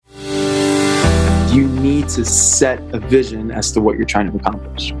you need to set a vision as to what you're trying to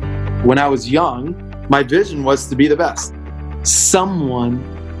accomplish. When I was young, my vision was to be the best. Someone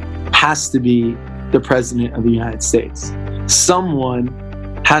has to be the president of the United States. Someone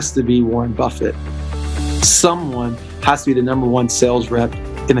has to be Warren Buffett. Someone has to be the number one sales rep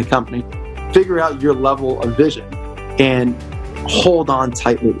in the company. Figure out your level of vision and hold on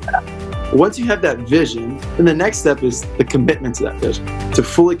tightly to that. Once you have that vision, then the next step is the commitment to that vision, to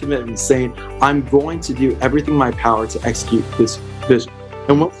fully commit and saying, I'm going to do everything in my power to execute this vision.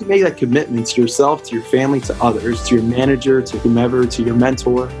 And once you make that commitment to yourself, to your family, to others, to your manager, to whomever, to your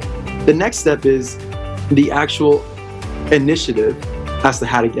mentor, the next step is the actual initiative as to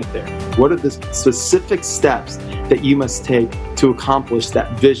how to get there. What are the specific steps that you must take to accomplish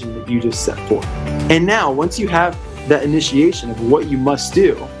that vision that you just set forth? And now, once you have that initiation of what you must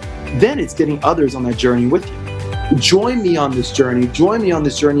do, then it's getting others on that journey with you. Join me on this journey. Join me on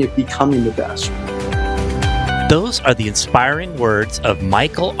this journey of becoming the best. Those are the inspiring words of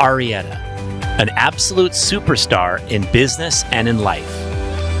Michael Arrieta, an absolute superstar in business and in life.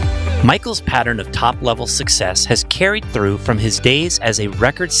 Michael's pattern of top-level success has carried through from his days as a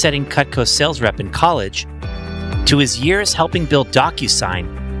record-setting Cutco sales rep in college to his years helping build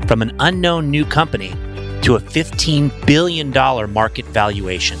DocuSign from an unknown new company to a $15 billion market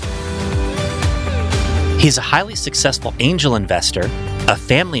valuation. He's a highly successful angel investor, a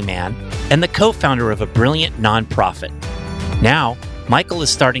family man, and the co-founder of a brilliant nonprofit. Now, Michael is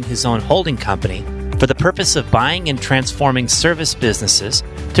starting his own holding company for the purpose of buying and transforming service businesses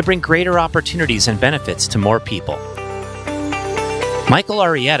to bring greater opportunities and benefits to more people. Michael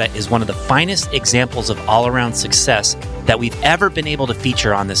Arrieta is one of the finest examples of all-around success that we've ever been able to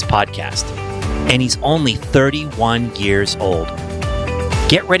feature on this podcast, and he's only 31 years old.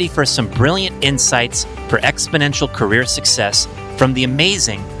 Get ready for some brilliant insights for exponential career success from the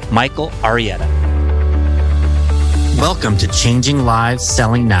amazing Michael Arrieta. Welcome to Changing Lives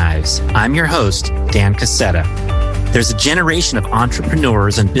Selling Knives. I'm your host, Dan Cassetta. There's a generation of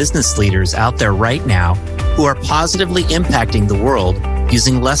entrepreneurs and business leaders out there right now who are positively impacting the world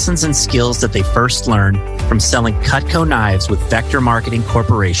using lessons and skills that they first learned from selling Cutco knives with Vector Marketing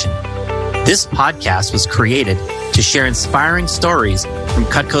Corporation. This podcast was created to share inspiring stories from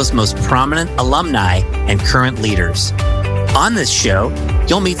Cutco's most prominent alumni and current leaders. On this show,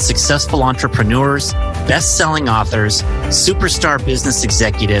 you'll meet successful entrepreneurs, best-selling authors, superstar business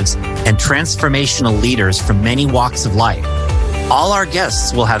executives, and transformational leaders from many walks of life. All our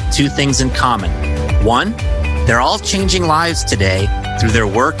guests will have two things in common. One, they're all changing lives today through their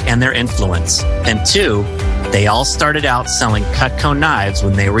work and their influence. And two, they all started out selling Cutco knives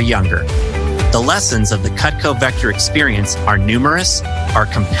when they were younger. The lessons of the Cutco Vector experience are numerous, are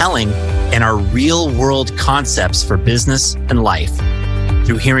compelling, and are real-world concepts for business and life.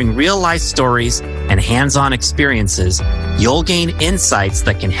 Through hearing real-life stories and hands-on experiences, you'll gain insights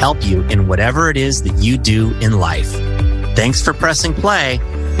that can help you in whatever it is that you do in life. Thanks for pressing play.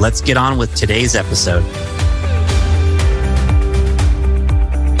 Let's get on with today's episode.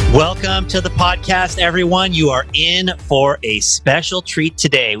 Welcome to the podcast, everyone. You are in for a special treat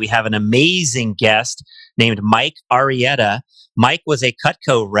today. We have an amazing guest named Mike Arrieta. Mike was a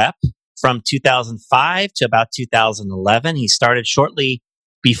Cutco rep from 2005 to about 2011. He started shortly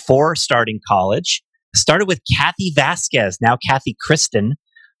before starting college. Started with Kathy Vasquez, now Kathy Kristen,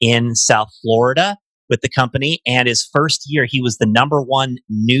 in South Florida with the company. And his first year, he was the number one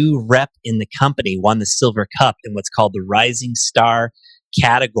new rep in the company, won the Silver Cup in what's called the Rising Star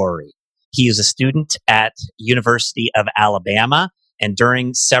category. He is a student at University of Alabama. And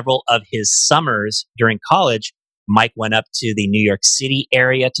during several of his summers during college, Mike went up to the New York City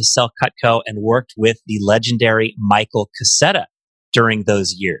area to sell Cutco and worked with the legendary Michael Cassetta during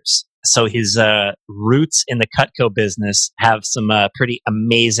those years. So his roots in the Cutco business have some pretty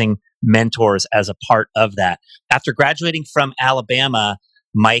amazing mentors as a part of that. After graduating from Alabama,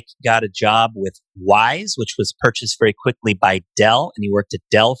 Mike got a job with Wyze, which was purchased very quickly by Dell, and he worked at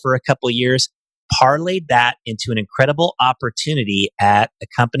Dell for a couple of years, parlayed that into an incredible opportunity at a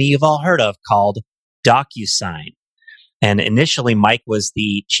company you've all heard of called DocuSign. And initially, Mike was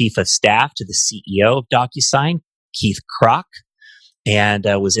the chief of staff to the CEO of DocuSign, Keith Krach, and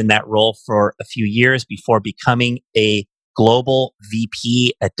was in that role for a few years before becoming a global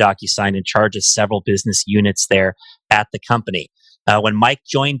VP at DocuSign in charge of several business units there at the company. When Mike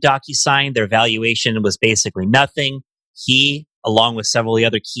joined DocuSign, their valuation was basically nothing. He, along with several of the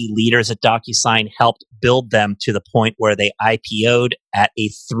other key leaders at DocuSign, helped build them to the point where they IPO'd at a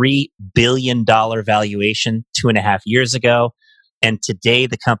 $3 billion valuation 2.5 years ago. And today,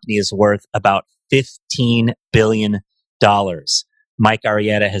 the company is worth about $15 billion. Mike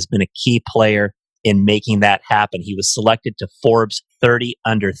Arrieta has been a key player in making that happen. He was selected to Forbes 30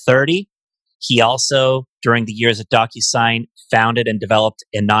 Under 30. He also, during the years at DocuSign, founded and developed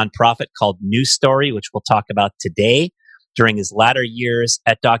a nonprofit called New Story, which we'll talk about today. During his latter years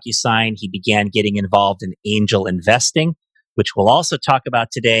at DocuSign, he began getting involved in angel investing, which we'll also talk about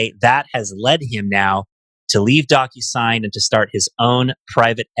today. That has led him now to leave DocuSign and to start his own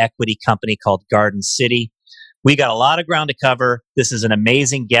private equity company called Garden City. We got a lot of ground to cover. This is an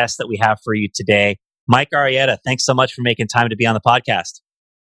amazing guest that we have for you today. Mike Arrieta, thanks so much for making time to be on the podcast.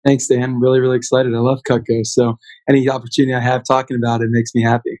 Thanks, Dan. Really, really excited. I love Cutco. So any opportunity I have talking about it makes me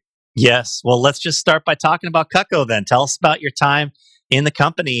happy. Yes. Well, let's just start by talking about Cutco then. Tell us about your time in the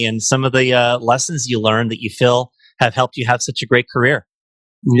company and some of the lessons you learned that you feel have helped you have such a great career.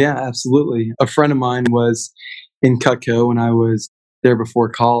 Yeah, absolutely. A friend of mine was in Cutco when I was there before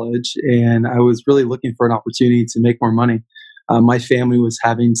college, and I was really looking for an opportunity to make more money. My family was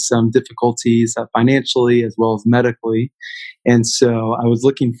having some difficulties financially as well as medically. And so I was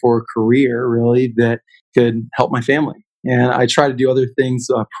looking for a career really that could help my family. And I tried to do other things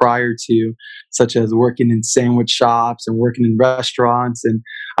prior to, such as working in sandwich shops and working in restaurants. And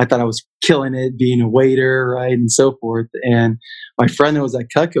I thought I was killing it, being a waiter, right, and so forth. And my friend that was at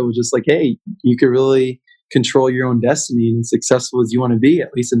Cutco was just like, hey, you could really control your own destiny and as successful as you want to be,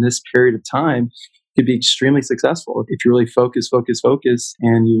 at least in this period of time, you could be extremely successful if you really focus,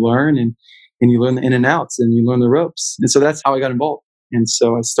 and you learn and you learn the in and outs and you learn the ropes. And so that's how I got involved. And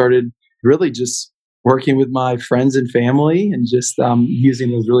so I started really just working with my friends and family and just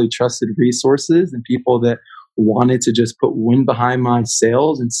using those really trusted resources and people that wanted to just put wind behind my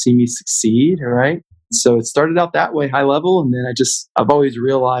sails and see me succeed. All right. So it started out that way, high level. And then I've always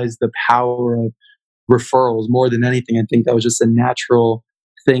realized the power of referrals more than anything. I think that was just a natural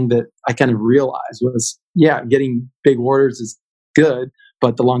thing that I kind of realized was, yeah, getting big orders is good,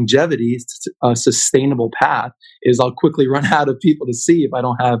 but the longevity, a sustainable path is I'll quickly run out of people to see if I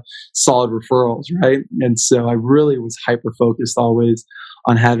don't have solid referrals, right? And so I really was hyper focused always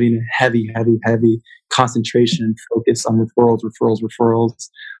on having a heavy concentration and focus on referrals.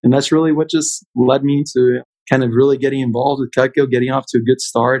 And that's really what just led me to kind of really getting involved with Cutco, getting off to a good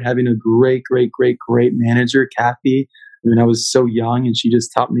start, having a great manager, Kathy. I mean, I was so young and she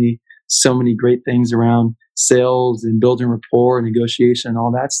just taught me so many great things around sales and building rapport and negotiation and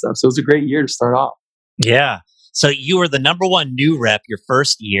all that stuff. So it was a great year to start off. Yeah. So you were the number one new rep your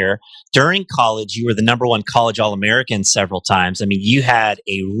first year. During college, you were the number one college All-American several times. I mean, you had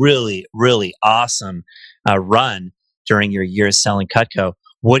a really, really awesome run during your years selling Cutco.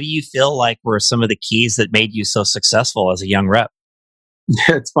 What do you feel like were some of the keys that made you so successful as a young rep?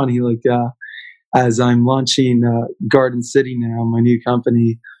 Yeah, it's funny. As I'm launching Garden City now, my new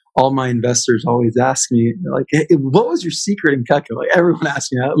company, all my investors always ask me, like, hey, what was your secret in Cutco? Like, everyone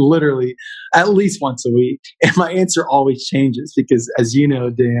asks me that literally at least once a week. And my answer always changes because, as you know,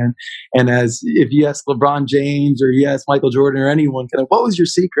 Dan, and as if you ask LeBron James or you ask Michael Jordan or anyone, kind of, what was your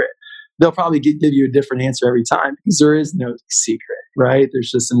secret? They'll probably give you a different answer every time because there is no secret, right?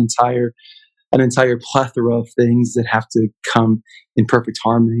 There's just an entire plethora of things that have to come in perfect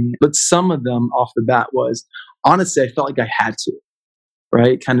harmony. But some of them off the bat was, honestly, I felt like I had to,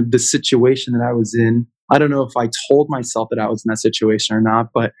 right? Kind of the situation that I was in. I don't know if I told myself that I was in that situation or not,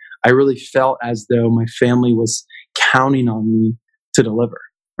 but I really felt as though my family was counting on me to deliver,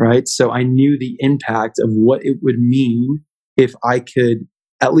 right? So I knew the impact of what it would mean if I could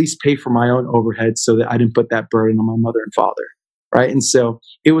at least pay for my own overhead so that I didn't put that burden on my mother and father. Right. And so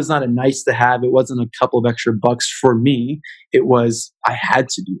it was not a nice to have. It wasn't a couple of extra bucks for me. It was, I had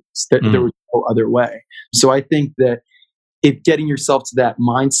to do this. There was no other way. So I think that if getting yourself to that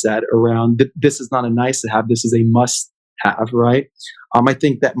mindset around this is not a nice to have, this is a must have, right? I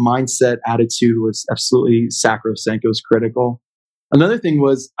think that mindset attitude was absolutely sacrosanct. It was critical. Another thing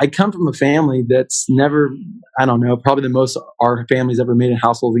was I come from a family that's never, I don't know, probably the most our family's ever made in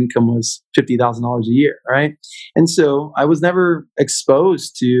household income was $50,000 a year, right? And so I was never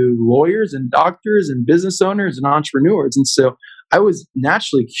exposed to lawyers and doctors and business owners and entrepreneurs. And so I was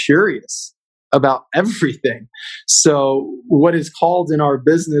naturally curious about everything. So what is called in our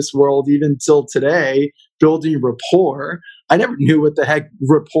business world, even till today, building rapport, I never knew what the heck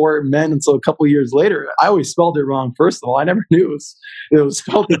rapport meant until a couple of years later. I always spelled it wrong. First of all, I never knew it was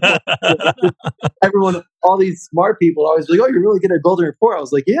spelled. Everyone, all these smart people, always like, "Oh, you're really good at building rapport." I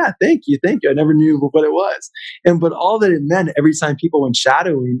was like, "Yeah, thank you." I never knew what it was, but all that it meant. Every time people went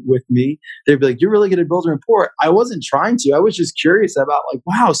shadowing with me, they'd be like, "You're really good at building rapport." I wasn't trying to. I was just curious about, like,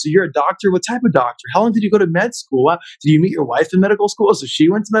 wow, so you're a doctor. What type of doctor? How long did you go to med school? Wow. Did you meet your wife in medical school? So she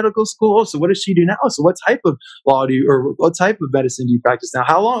went to medical school. So what does she do now? So what type of law do you, or what type of medicine do you practice now?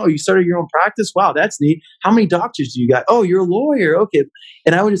 How long? Oh, you started your own practice? Wow, that's neat. How many doctors do you got? Oh, you're a lawyer. Okay.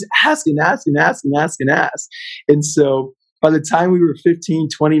 And I would just ask and ask and ask and ask and ask. And so by the time we were 15,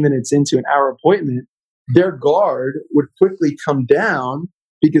 20 minutes into an hour appointment, their guard would quickly come down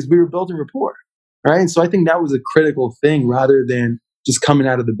because we were building rapport, right? And so I think that was a critical thing rather than just coming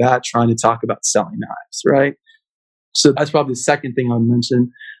out of the bat trying to talk about selling knives, right? So that's probably the second thing I'll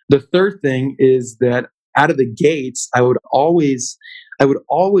mention. The third thing is that out of the gates, I would always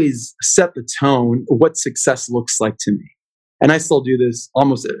set the tone of what success looks like to me. And I still do this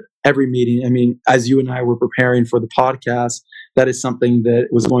almost at every meeting. I mean, as you and I were preparing for the podcast, that is something that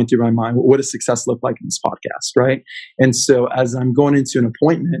was going through my mind. What does success look like in this podcast, right? And so as I'm going into an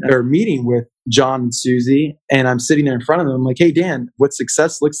appointment or a meeting with John and Susie, and I'm sitting there in front of them, I'm like, hey, Dan, what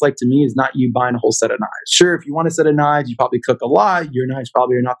success looks like to me is not you buying a whole set of knives. Sure, if you want a set of knives, you probably cook a lot. Your knives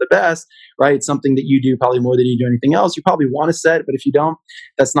probably are not the best, right? It's something that you do probably more than you do anything else. You probably want a set, but if you don't,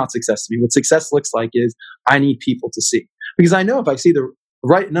 that's not success to me. What success looks like is I need people to see. Because I know if I see the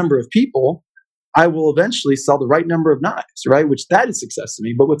right number of people, I will eventually sell the right number of knives, right? Which that is success to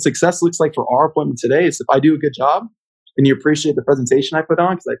me. But what success looks like for our appointment today is if I do a good job and you appreciate the presentation I put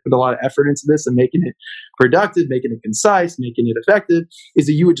on, because I put a lot of effort into this and making it productive, making it concise, making it effective, is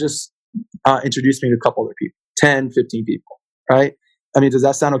that you would just introduce me to a couple other people, 10, 15 people, right? I mean, does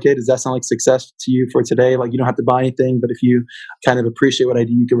that sound okay? Does that sound like success to you for today? Like you don't have to buy anything, but if you kind of appreciate what I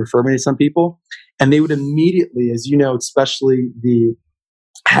do, you can refer me to some people. And they would immediately, as you know, especially the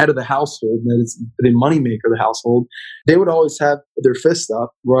head of the household, that is the moneymaker of the household, they would always have their fist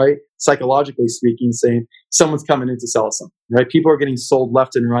up, right? Psychologically speaking, saying someone's coming in to sell us something, right? People are getting sold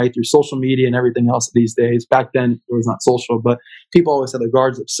left and right through social media and everything else these days. Back then, it was not social, but people always had their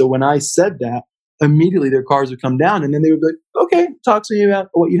guards up. So when I said that, immediately their guards would come down and then they would be like, okay, talk to me about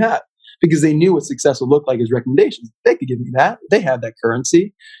what you have. Because they knew what success would look like as recommendations. They could give me that. They had that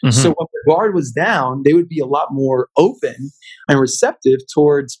currency. Mm-hmm. So when the guard was down, they would be a lot more open and receptive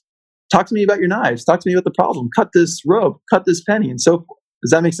towards, talk to me about your knives. Talk to me about the problem. Cut this rope. Cut this penny and so forth. Does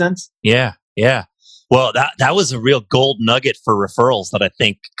that make sense? Yeah. Well, that was a real gold nugget for referrals that I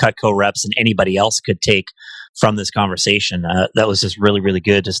think Cutco reps and anybody else could take from this conversation. That was just really, really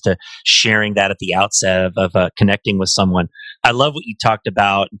good, just to sharing that at the outset of connecting with someone. I love what you talked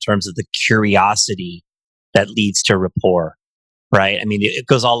about in terms of the curiosity that leads to rapport, right? I mean, it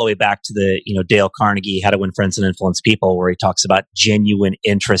goes all the way back to the, Dale Carnegie, How to Win Friends and Influence People, where he talks about genuine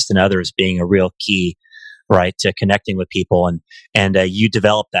interest in others being a real key, right, to connecting with people. And you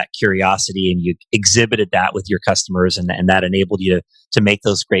developed that curiosity and you exhibited that with your customers, and that enabled you to make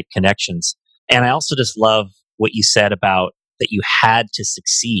those great connections. And I also just love what you said about that you had to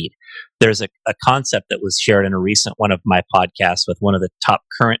succeed. There's a concept that was shared in a recent one of my podcasts with one of the top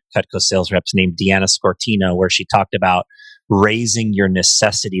current Cutco sales reps named Deanna Scortino, where she talked about raising your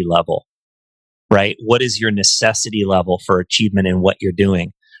necessity level, right? What is your necessity level for achievement in what you're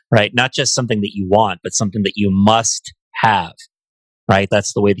doing, right? Not just something that you want, but something that you must have, right?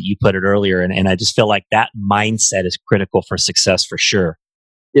 That's the way that you put it earlier. And I just feel like that mindset is critical for success for sure.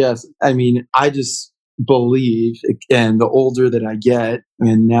 Yes. I mean, I just believe, and the older that I get,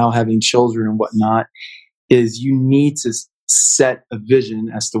 and now having children and whatnot, is you need to set a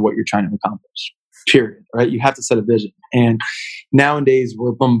vision as to what you're trying to accomplish, period, right? You have to set a vision. And nowadays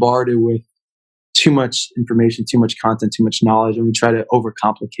we're bombarded with too much information, too much content, too much knowledge, and we try to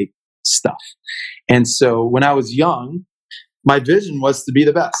overcomplicate stuff. And so when I was young, my vision was to be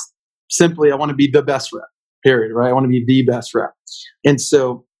the best. Simply, I want to be the best rep, period, right? I want to be the best rep. And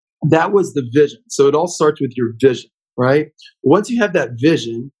so that was the vision. So it all starts with your vision, right? Once you have that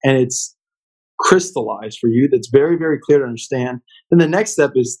vision and it's crystallized for you, that's very, very clear to understand, then the next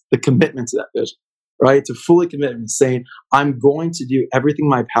step is the commitment to that vision, right? To fully commit and saying, I'm going to do everything in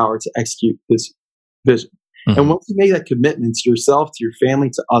my power to execute this vision. Mm-hmm. And once you make that commitment to yourself, to your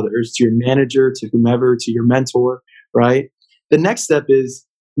family, to others, to your manager, to whomever, to your mentor, right? The next step is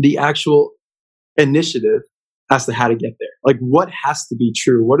the actual initiative as to how to get there. Like, what has to be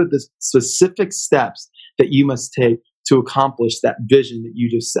true? What are the specific steps that you must take to accomplish that vision that you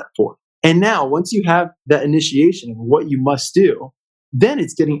just set forth? And now, once you have that initiation of what you must do, then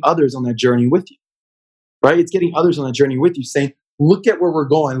it's getting others on that journey with you, right? It's getting others on that journey with you, saying, look at where we're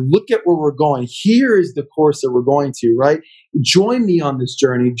going. Look at where we're going. Here is the course that we're going to, right? Join me on this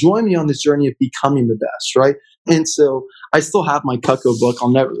journey. Join me on this journey of becoming the best, right? And so I still have my Cutco book.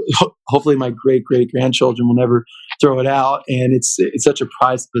 I'll never, hopefully my great-great-grandchildren will never throw it out. And it's such a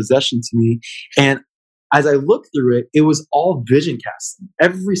prized possession to me. And as I looked through it, it was all vision casting.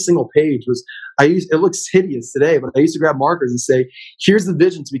 Every single page was, it looks hideous today, but I used to grab markers and say, here's the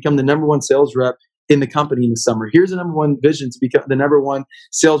vision to become the number one sales rep in the company in the summer. Here's the number one vision to become the number one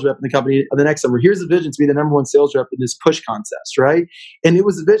sales rep in the company the next summer. Here's the vision to be the number one sales rep in this push contest, right? And it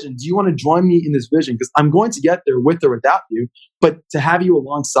was a vision. Do you want to join me in this vision? Because I'm going to get there with or without you. But to have you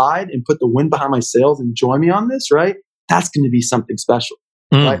alongside and put the wind behind my sails and join me on this, right? That's going to be something special.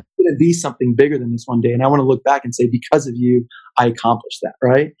 Right? It's going to be something bigger than this one day. And I want to look back and say, because of you, I accomplished that,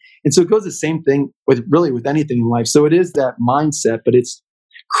 right? And so it goes the same thing with anything in life. So it is that mindset, but it's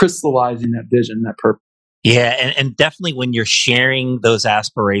crystallizing that vision, that purpose. Yeah. And definitely when you're sharing those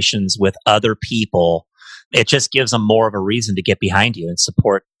aspirations with other people, it just gives them more of a reason to get behind you and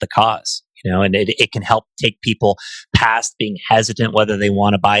support the cause. And it can help take people past being hesitant, whether they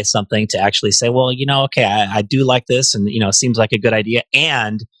want to buy something, to actually say, well, okay, I do like this, and, it seems like a good idea.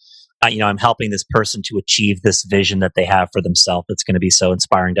 And, I'm helping this person to achieve this vision that they have for themselves. That's going to be so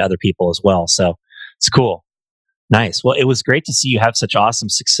inspiring to other people as well. So it's cool. Nice. Well, it was great to see you have such awesome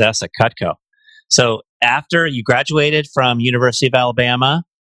success at Cutco. So after you graduated from University of Alabama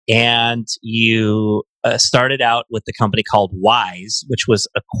and you started out with the company called Wyze, which was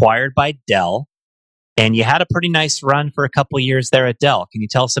acquired by Dell. And you had a pretty nice run for a couple of years there at Dell. Can you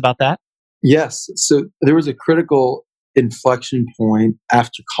tell us about that? Yes. So there was a critical inflection point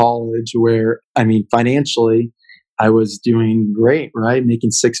after college where, financially, I was doing great, right?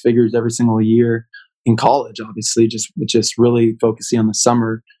 Making six figures every single year in college, obviously, just really focusing on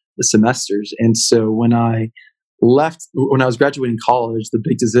the semesters. And so when I was graduating college, the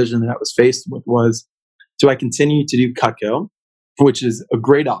big decision that I was faced with was, do I continue to do Cutco, which is a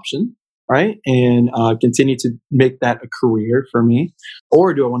great option, right? And continue to make that a career for me?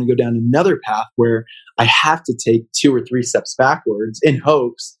 Or do I want to go down another path where I have to take 2 or 3 steps backwards in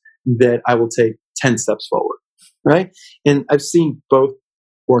hopes that I will take 10 steps forward, right? And I've seen both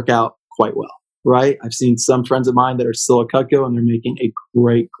work out quite well, right? I've seen some friends of mine that are still at Cutco and they're making a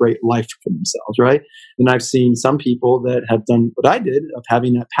great, great life for themselves, right? And I've seen some people that have done what I did, of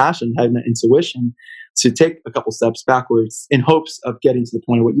having that passion, having that intuition, to take a couple steps backwards in hopes of getting to the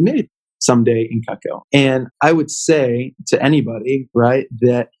point of what you made someday in Cutco. And I would say to anybody, right,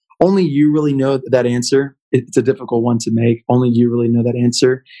 that only you really know that answer. It's a difficult one to make. Only you really know that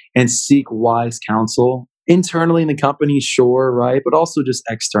answer, and seek wise counsel internally in the company, sure, right? But also just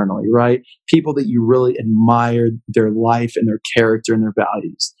externally, right? People that you really admire their life and their character and their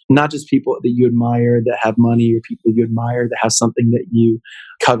values. Not just people that you admire that have money, or people you admire that have something that you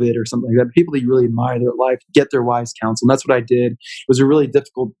covet or something like that. But people that you really admire their life, get their wise counsel. And that's what I did. It was a really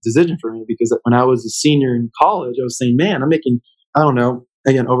difficult decision for me, because when I was a senior in college, I was saying, man, I'm making, I don't know,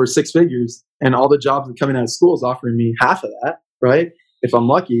 again, over 6 figures. And all the jobs that coming out of school is offering me half of that, right? If I'm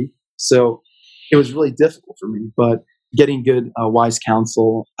lucky. So it was really difficult for me, but getting good, wise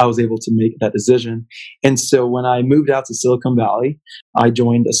counsel, I was able to make that decision. And so when I moved out to Silicon Valley, I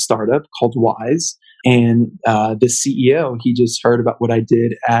joined a startup called Wyze. And the CEO, he just heard about what I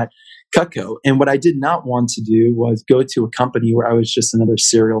did at Cutco. And what I did not want to do was go to a company where I was just another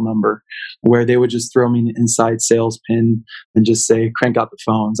serial number, where they would just throw me an inside sales pin and just say, crank out the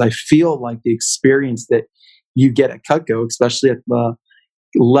phones. I feel like the experience that you get at Cutco, especially at the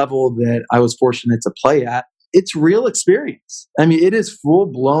level that I was fortunate to play at, it's real experience. It is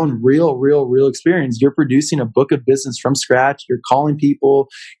full-blown, real experience. You're producing a book of business from scratch. You're calling people,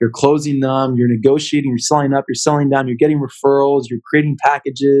 you're closing them, you're negotiating, you're selling up, you're selling down, you're getting referrals, you're creating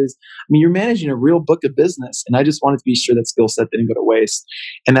packages. You're managing a real book of business. And I just wanted to be sure that skill set didn't go to waste.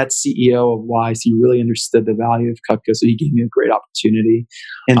 And that CEO of Wyze, he really understood the value of Cutco, so he gave me a great opportunity.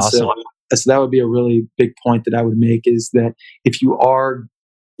 And awesome. So that would be a really big point that I would make, is that if you are,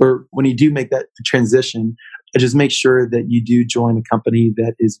 or when you do make that transition, just make sure that you do join a company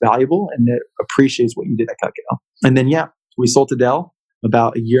that is valuable and that appreciates what you did at Cutco. And then, we sold to Dell.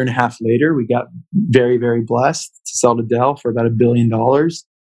 About a year and a half later, we got very, very blessed to sell to Dell for about $1 billion.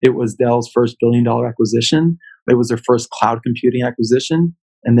 It was Dell's first $1 billion acquisition. It was their first cloud computing acquisition.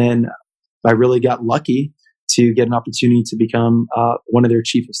 And then I really got lucky to get an opportunity to become one of their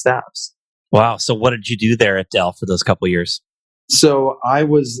chief of staffs. Wow. So what did you do there at Dell for those couple of years? So I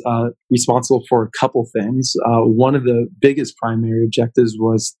was responsible for a couple things. One of the biggest primary objectives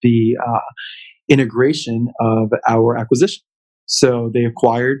was the integration of our acquisition. So they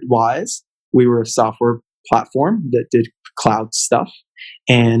acquired Wyze. We were a software platform that did cloud stuff,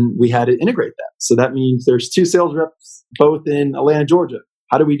 and we had to integrate that. So that means there's 2 sales reps, both in Atlanta, Georgia.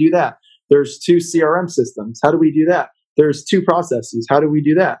 How do we do that? There's 2 CRM systems. How do we do that? There's 2 processes. How do we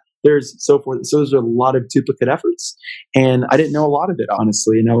do that? there's so forth. So there's a lot of duplicate efforts. And I didn't know a lot of it,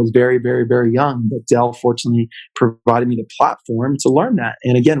 honestly. And I was very, very, very young. But Dell fortunately provided me the platform to learn that.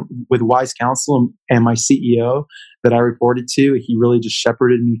 And again, with wise counsel and my CEO that I reported to, he really just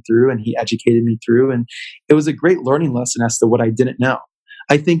shepherded me through and he educated me through. And it was a great learning lesson as to what I didn't know.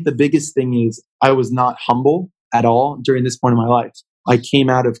 I think the biggest thing is I was not humble at all during this point in my life. I came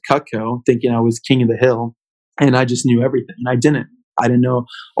out of Cutco thinking I was king of the hill and I just knew everything. And I didn't. I didn't know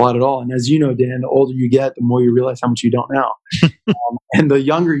a lot at all. And as you know, Dan, the older you get, the more you realize how much you don't know. And the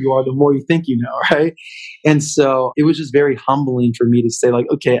younger you are, the more you think you know, right? And so it was just very humbling for me to say, like,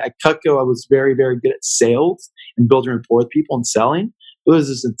 okay, at Cutco, I was very, very good at sales and building rapport with people and selling. It was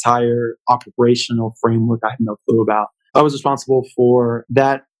this entire operational framework I had no clue about. I was responsible for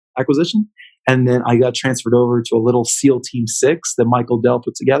that acquisition. And then I got transferred over to a little SEAL Team 6 that Michael Dell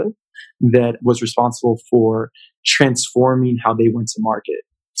put together that was responsible for transforming how they went to market.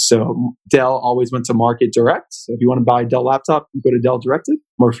 So Dell always went to market direct. So if you want to buy a Dell laptop, you go to Dell directly.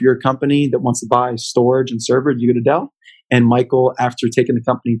 Or if you're a company that wants to buy storage and server, you go to Dell. And Michael, after taking the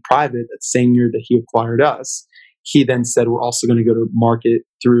company private that same year that he acquired us, he then said, we're also going to go to market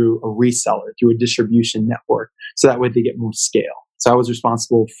through a reseller, through a distribution network. So that way they get more scale. So I was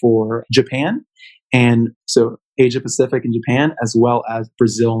responsible for Japan, and so Asia Pacific and Japan, as well as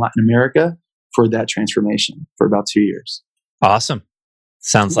Brazil and Latin America for that transformation for about 2 years. Awesome.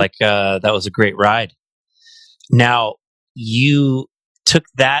 Sounds like that was a great ride. Now, you took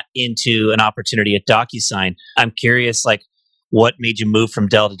that into an opportunity at DocuSign. I'm curious, like, what made you move from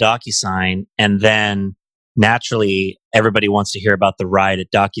Dell to DocuSign? And then naturally, everybody wants to hear about the ride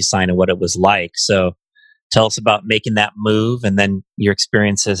at DocuSign and what it was like. So tell us about making that move and then your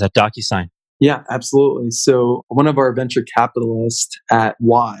experiences at DocuSign. Yeah, absolutely. So one of our venture capitalists at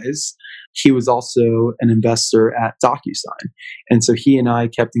Wise, he was also an investor at DocuSign. And so he and I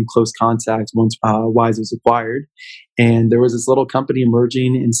kept in close contact once Wise was acquired. And there was this little company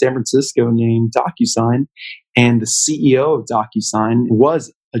emerging in San Francisco named DocuSign. And the CEO of DocuSign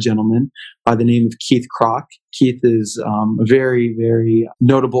was a gentleman by the name of Keith Krach. Keith is a very, very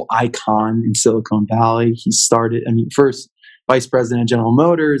notable icon in Silicon Valley. He started, first vice president of General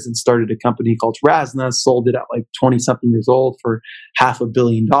Motors and started a company called Rasna, sold it at like 20-something years old for $500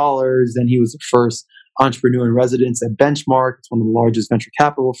 million. Then he was the first entrepreneur in residence at Benchmark. It's one of the largest venture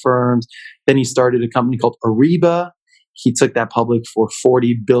capital firms. Then he started a company called Ariba. He took that public for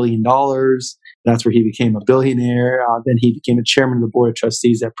 $40 billion. That's where he became a billionaire. Then he became a chairman of the board of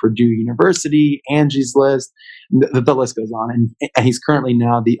trustees at Purdue University, Angie's List. The list goes on. And he's currently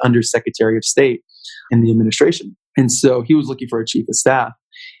now the undersecretary of state in the administration. And so he was looking for a chief of staff.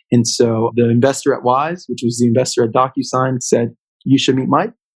 And so the investor at Wise, which was the investor at DocuSign, said, you should meet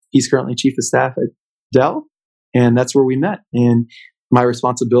Mike. He's currently chief of staff at Dell. And that's where we met. And my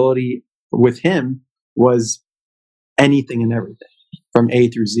responsibility with him was anything and everything from A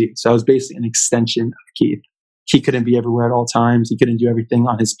through Z. So I was basically an extension of Keith. He couldn't be everywhere at all times. He couldn't do everything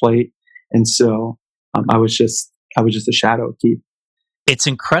on his plate. And so I was just a shadow of Keith. It's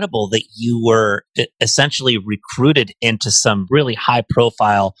incredible that you were essentially recruited into some really high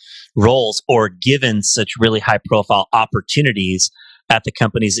profile roles or given such really high profile opportunities at the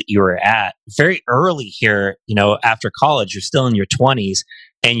companies that you were at. Very early here, after college, you're still in your 20s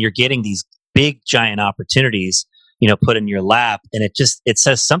and you're getting these big, giant opportunities, put in your lap. And it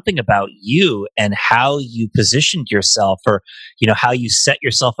says something about you and how you positioned yourself or, how you set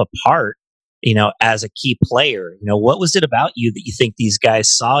yourself apart, as a key player. What was it about you that you think these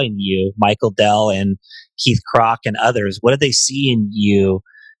guys saw in you, Michael Dell and Keith Krach and others? What did they see in you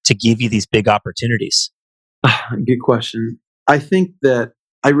to give you these big opportunities? Good question. I think that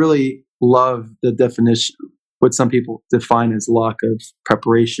I really love the definition, what some people define as luck, of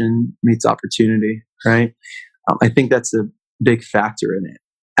preparation meets opportunity, right? I think that's a big factor in it.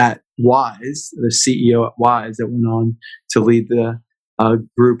 At Wise, the CEO at Wise that went on to lead the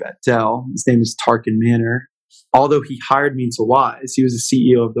group at Dell, his name is Tarkan Manor. Although he hired me into Wise, he was the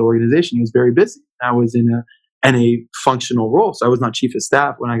CEO of the organization. He was very busy. I was in a functional role, so I was not chief of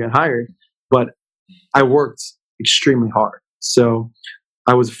staff when I got hired, but I worked extremely hard. So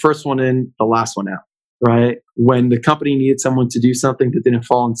I was the first one in, the last one out, right? When the company needed someone to do something that didn't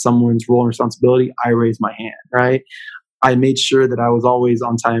fall in someone's role and responsibility, I raised my hand, right? I made sure that I was always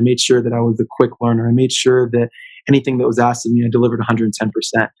on time. I made sure that I was a quick learner. I made sure that anything that was asked of me, I delivered 110%.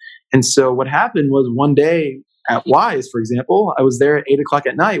 And so what happened was one day at Wise, for example, I was there at 8:00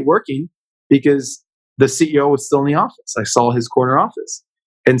 at night working because the CEO was still in the office. I saw his corner office.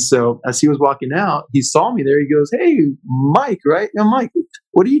 And so as he was walking out, he saw me there. He goes, "Hey, Mike, right? Now, Mike,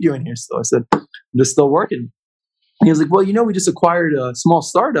 what are you doing here still?" I said, "I'm just still working." And he was like, well, we just acquired a small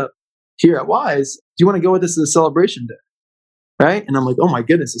startup here at Wise. Do you want to go with us to the celebration day? Right? And I'm like, oh my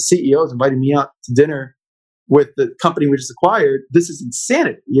goodness, the CEO is inviting me out to dinner with the company we just acquired. This is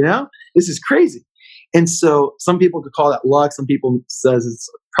insanity, This is crazy. And so some people could call that luck. Some people says it's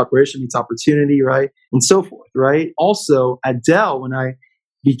preparation meets opportunity, right? And so forth, right? Also at Dell, when I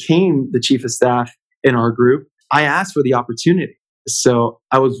became the chief of staff in our group, I asked for the opportunity. So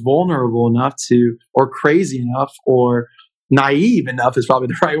I was vulnerable enough or crazy enough, or naive enough is probably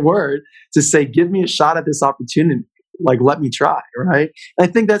the right word, to say, give me a shot at this opportunity. Like, let me try, right? And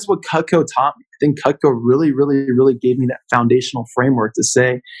I think that's what Cutco taught me. I think Cutco really, really, really gave me that foundational framework to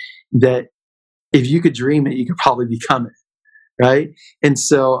say that if you could dream it, you could probably become it, right? And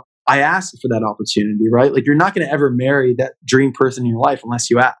so I asked for that opportunity, right? Like, you're not going to ever marry that dream person in your life unless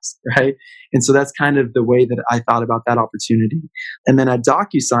you ask, right? And so that's kind of the way that I thought about that opportunity. And then at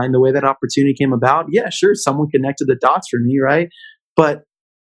DocuSign, the way that opportunity came about, yeah, sure, someone connected the dots for me, right? But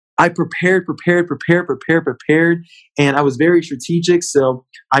I prepared, and I was very strategic. So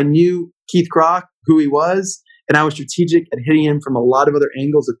I knew Keith Krach, who he was, and I was strategic at hitting him from a lot of other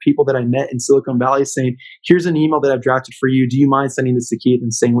angles of people that I met in Silicon Valley, saying, here's an email that I've drafted for you. Do you mind sending this to Keith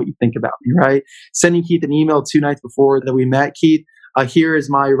and saying what you think about me, right? Sending Keith an email 2 nights before that we met. Keith, here is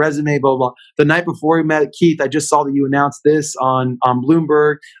my resume, blah, blah, blah. The night before we met, Keith, I just saw that you announced this on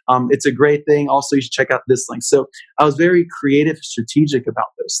Bloomberg. It's a great thing. Also, you should check out this link. So I was very creative, strategic about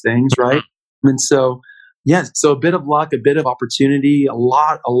those things, right? And so, yes, so a bit of luck, a bit of opportunity, a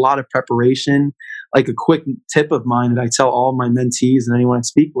lot of preparation. Like a quick tip of mine that I tell all my mentees and anyone I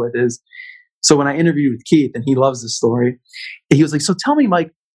speak with is, so when I interviewed with Keith, and he loves this story, he was like, so tell me,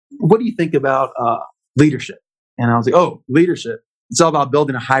 Mike, what do you think about leadership? And I was like, oh, leadership. It's all about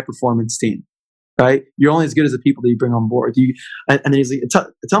building a high performance team, right? You're only as good as the people that you bring on board. And then he's like,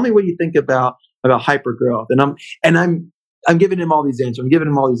 tell me what you think about hyper growth. And I'm giving him all these answers.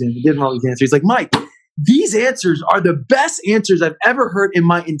 He's like, Mike, these answers are the best answers I've ever heard in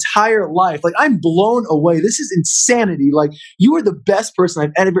my entire life. Like, I'm blown away. This is insanity. Like, you are the best person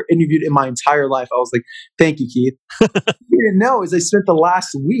I've ever interviewed in my entire life. I was like, thank you, Keith. What you didn't know is I spent the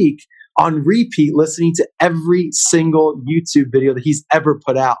last week on repeat listening to every single YouTube video that he's ever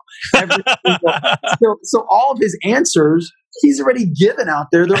put out. So all of his answers, he's already given out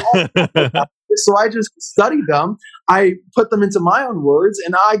there. They're all so I just studied them. I put them into my own words,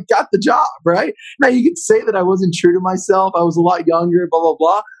 and I got the job, right? Now, you could say that I wasn't true to myself. I was a lot younger, blah, blah,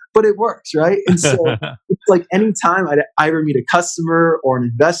 blah, but it works, right? And so it's like anytime I ever meet a customer or an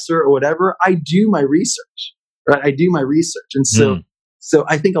investor or whatever, I do my research, right? And so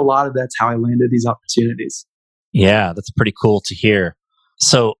I think a lot of that's how I landed these opportunities. Yeah, that's pretty cool to hear.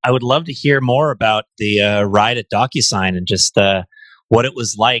 So I would love to hear more about the ride at DocuSign and just what it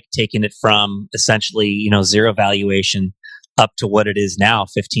was like taking it from essentially, zero valuation up to what it is now,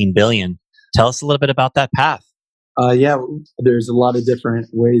 15 billion. Tell us a little bit about that path. Yeah, there's a lot of different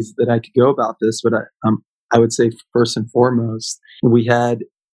ways that I could go about this, but I would say first and foremost, we had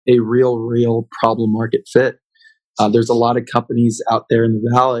a real problem market fit. There's a lot of companies out there in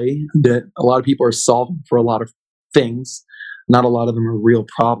the Valley that a lot of people are solving for a lot of things. Not a lot of them are real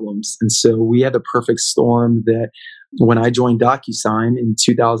problems. And so we had the perfect storm that when I joined DocuSign in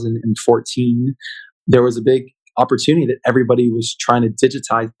 2014, there was a big opportunity that everybody was trying to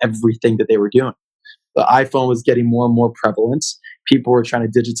digitize everything that they were doing. The iPhone was getting more and more prevalent. People were trying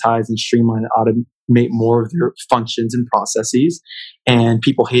to digitize and streamline and automate more of their functions and processes, and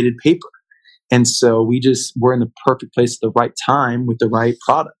people hated paper. And so we just were in the perfect place at the right time with the right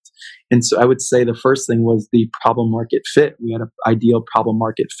product. And so I would say the first thing was the problem market fit. We had an ideal problem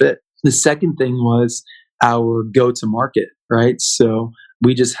market fit. The second thing was our go-to-market, right? So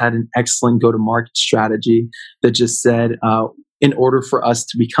we just had an excellent go-to-market strategy that just said, in order for us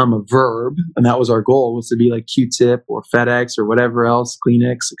to become a verb, and that was our goal, was to be like Q-Tip or FedEx or whatever else,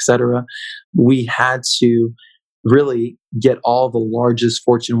 Kleenex, etc. We had to really get all the largest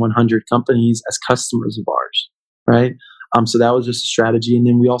Fortune 100 companies as customers of ours, right? So that was just a strategy. And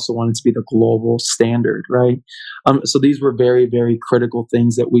then we also wanted to be the global standard, right? So these were very, very critical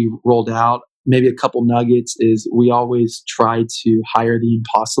things that we rolled out. Maybe a couple nuggets is we always try to hire the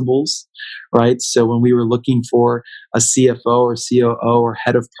impossibles, right? So when we were looking for a CFO or COO or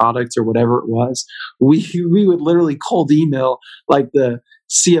head of product or whatever it was, we would literally cold email like the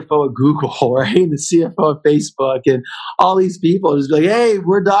CFO of Google, right? And the CFO of Facebook and all these people just be like, hey,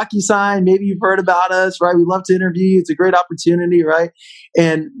 we're DocuSign. Maybe you've heard about us, right? We'd love to interview you. It's a great opportunity, right?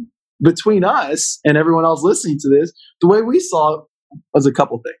 And between us and everyone else listening to this, the way we saw it was a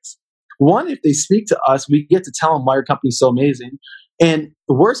couple things. One, if they speak to us, we get to tell them why our company's so amazing. And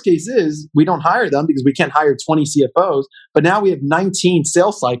the worst case is we don't hire them because we can't hire 20 CFOs, but now we have 19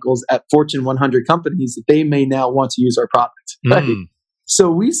 sales cycles at Fortune 100 companies that they may now want to use our product. Right? So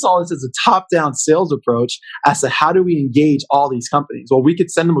we saw this as a top-down sales approach as to how do we engage all these companies? Well, we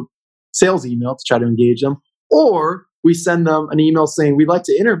could send them a sales email to try to engage them, or we send them an email saying, we'd like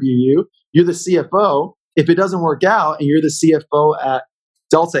to interview you. You're the CFO. If it doesn't work out and you're the CFO at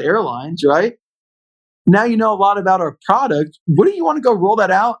Delta Airlines, right? Now you know a lot about our product. Wouldn't you want to go roll that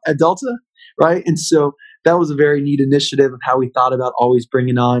out at Delta, right? And so that was a very neat initiative of how we thought about always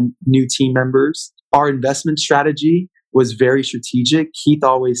bringing on new team members. Our investment strategy was very strategic. Keith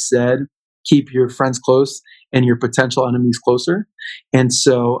always said, keep your friends close and your potential enemies closer. And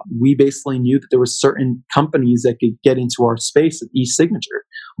so we basically knew that there were certain companies that could get into our space at e-signature.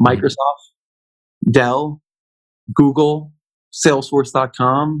 Microsoft, Dell, Google,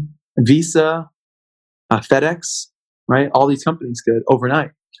 Salesforce.com, Visa, FedEx, right? All these companies could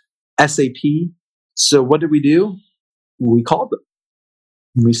overnight. SAP. So what did we do? We called them.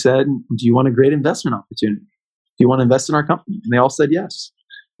 And we said, do you want a great investment opportunity? Do you want to invest in our company? And they all said yes.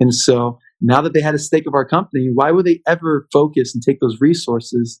 And so now that they had a stake of our company, why would they ever focus and take those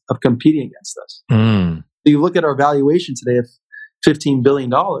resources of competing against us? So you look at our valuation today of $15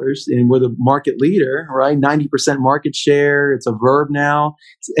 billion, and we're the market leader, right? 90% market share. It's a verb now.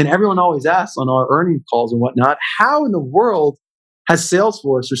 And everyone always asks on our earnings calls and whatnot, how in the world has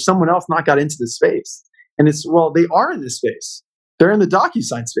Salesforce or someone else not got into this space? And it's, well, they are in this space. They're in the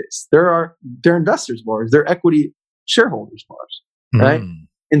DocuSign space. They're investors of ours. They're equity shareholders of ours, right?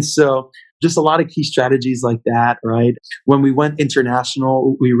 And so just a lot of key strategies like that, right? When we went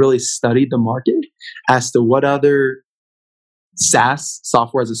international, we really studied the market as to what other SaaS,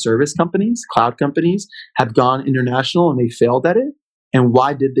 software as a service companies, cloud companies have gone international and they failed at it. And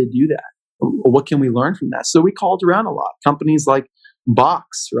why did they do that? What can we learn from that? So we called around a lot. Companies like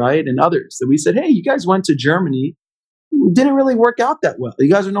Box, right? And others that we said, hey, you guys went to Germany. It didn't really work out that well.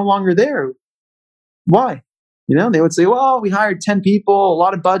 You guys are no longer there. Why? They would say, well, we hired 10 people, a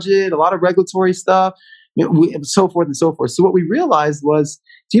lot of budget, a lot of regulatory stuff, so forth and so forth. So what we realized was,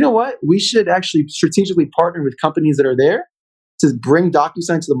 do you know what? We should actually strategically partner with companies that are there to bring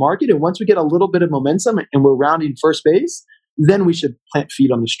DocuSign to the market. And once we get a little bit of momentum and we're rounding first base, then we should plant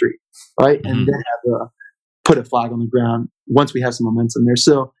feet on the street, right? And then put a flag on the ground once we have some momentum there.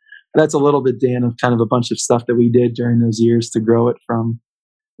 So that's a little bit, Dan, of kind of a bunch of stuff that we did during those years to grow it from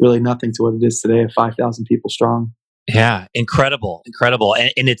really nothing to what it is today of 5,000 people strong. Yeah, incredible.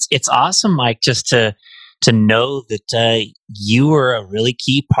 And it's awesome, Mike, just to know that you were a really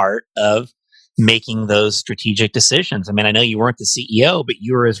key part of making those strategic decisions. I mean, I know you weren't the CEO, but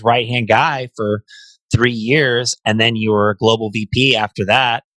you were his right-hand guy for 3 years, and then you were a global VP after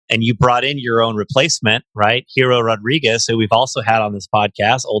that, and you brought in your own replacement, right? Hiro Rodriguez, who we've also had on this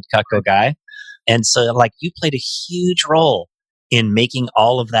podcast, old Cutco guy. And so, you played a huge role in making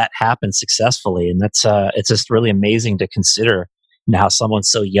all of that happen successfully. And that's it's just really amazing to consider how someone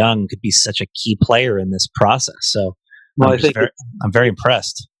so young could be such a key player in this process. So I'm very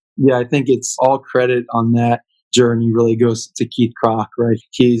impressed. Yeah, I think it's all credit on that journey really goes to Keith Krach, right?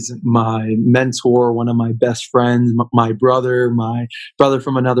 He's my mentor, one of my best friends, my brother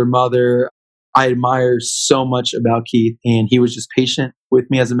from another mother. I admire so much about Keith, and he was just patient with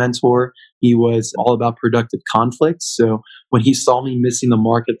me as a mentor. He was all about productive conflict. So when he saw me missing the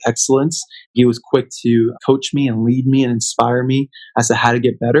mark of excellence, he was quick to coach me and lead me and inspire me as to how to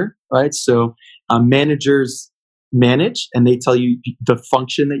get better, right? So managers manage and they tell you the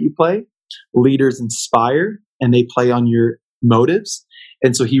function that you play. Leaders inspire and they play on your motives.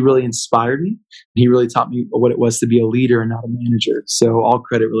 And so he really inspired me. He really taught me what it was to be a leader and not a manager. So all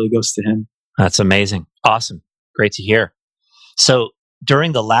credit really goes to him. That's amazing. Awesome. Great to hear. So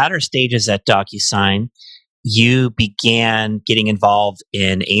during the latter stages at DocuSign, you began getting involved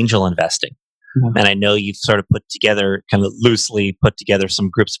in angel investing. Mm-hmm. And I know you've sort of kind of loosely put together some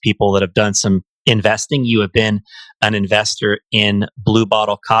groups of people that have done some investing. You have been an investor in Blue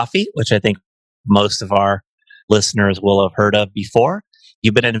Bottle Coffee, which I think most of our listeners will have heard of before.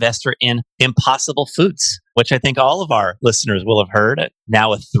 You've been an investor in Impossible Foods, which I think all of our listeners will have heard.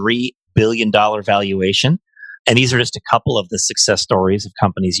 Now a $3 billion valuation. And these are just a couple of the success stories of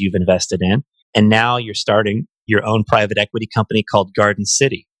companies you've invested in. And now you're starting your own private equity company called Garden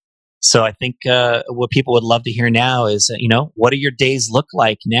City. So I think what people would love to hear now is, what do your days look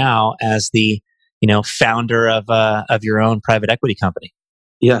like now as the, founder of your own private equity company?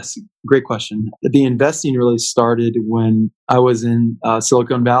 Yes, great question. The investing really started when I was in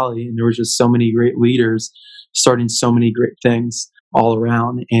Silicon Valley, and there were just so many great leaders starting so many great things. all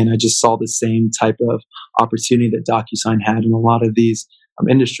around. And I just saw the same type of opportunity that DocuSign had in a lot of these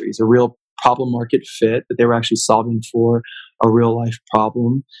industries, a real problem market fit that they were actually solving for a real life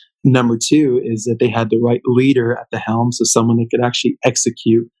problem. Number two is that they had the right leader at the helm, so someone that could actually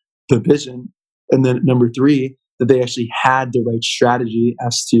execute the vision. And then number three, that they actually had the right strategy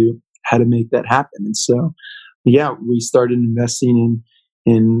as to how to make that happen. And so, yeah, we started investing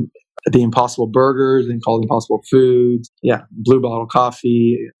in the Impossible Burgers and called Impossible Foods. Yeah, Blue Bottle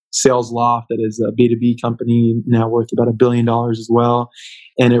Coffee, Sales Loft, that is a B2B company now worth about $1 billion as well.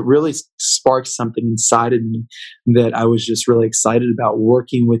 And it really sparked something inside of me that I was just really excited about,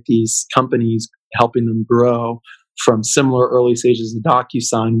 working with these companies, helping them grow from similar early stages as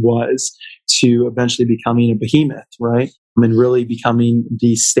DocuSign was to eventually becoming a behemoth, right? And really becoming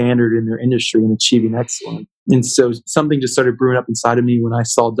the standard in their industry and achieving excellence. And so something just started brewing up inside of me when I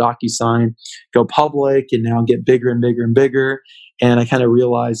saw DocuSign go public and now get bigger and bigger and bigger. And I kind of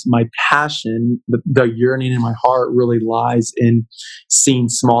realized my passion, the yearning in my heart really lies in seeing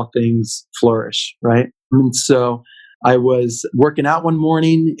small things flourish, right? And so I was working out one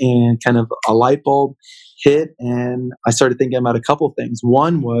morning and kind of a light bulb hit, and I started thinking about a couple of things.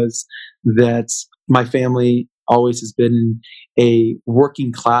 One was that my family always has been in a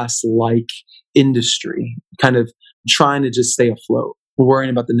working class like industry, kind of trying to just stay afloat,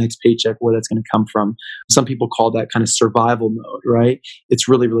 worrying about the next paycheck, where that's going to come from. Some people call that kind of survival mode, right? It's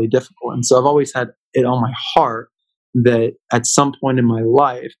really, really difficult. And so I've always had it on my heart that at some point in my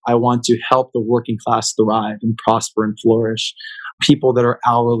life, I want to help the working class thrive and prosper and flourish. People that are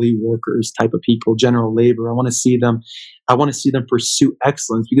hourly workers type of people, general labor. I want to see them pursue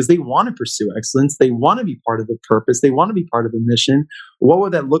excellence because they want to pursue excellence. They want to be part of the purpose. They want to be part of the mission. What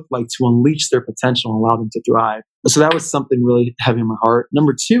would that look like to unleash their potential and allow them to thrive? So that was something really heavy in my heart.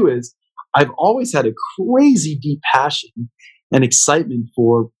 Number two is I've always had a crazy deep passion and excitement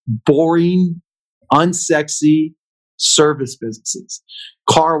for boring, unsexy service businesses,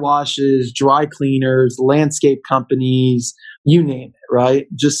 car washes, dry cleaners, landscape companies, you name it, right?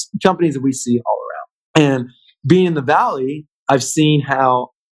 Just companies that we see all around. And being in the Valley, I've seen how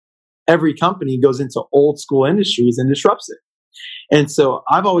every company goes into old school industries and disrupts it. And so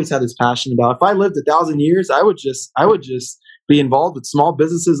I've always had this passion about, if I lived 1,000 years, I would just be involved with small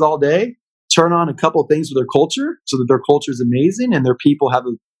businesses all day, turn on a couple of things with their culture so that their culture is amazing and their people have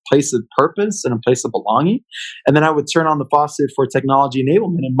a place of purpose and a place of belonging. And then I would turn on the faucet for technology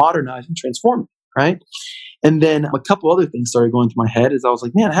enablement and modernize and transform it, right? And then a couple other things started going through my head as I was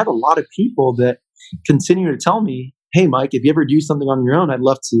like, man, I have a lot of people that continue to tell me, hey, Mike, if you ever do something on your own, I'd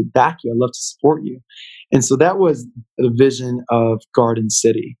love to back you. I'd love to support you. And so that was the vision of Garden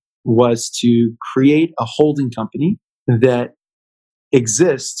City, was to create a holding company that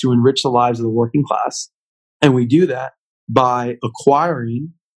exists to enrich the lives of the working class. And we do that by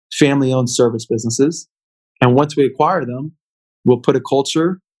acquiring family-owned service businesses. And once we acquire them, we'll put a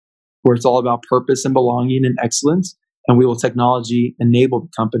culture where it's all about purpose and belonging and excellence. And we will technology enable the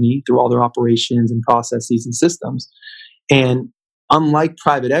company through all their operations and processes and systems. And unlike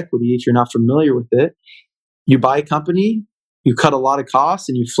private equity, if you're not familiar with it, you buy a company, you cut a lot of costs,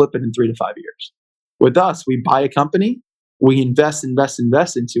 and you flip it in 3 to 5 years. With us, we buy a company, we invest into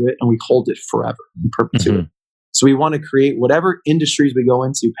it, and we hold it forever in perpetuity. Mm-hmm. So we want to create whatever industries we go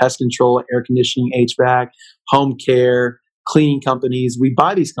into, pest control, air conditioning, HVAC, home care, cleaning companies. We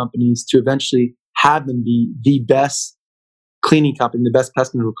buy these companies to eventually have them be the best cleaning company, the best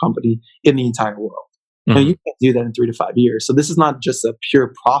pest control company in the entire world. Mm-hmm. Now, you can't do that in 3 to 5 years. So this is not just a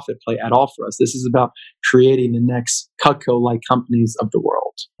pure profit play at all for us. This is about creating the next Cutco-like companies of the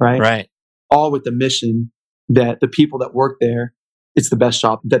world, right? Right. All with the mission that the people that work there, it's the best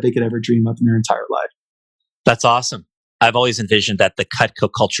job that they could ever dream of in their entire life. That's awesome. I've always envisioned that the Cutco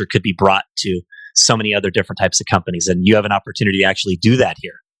culture could be brought to so many other different types of companies, and you have an opportunity to actually do that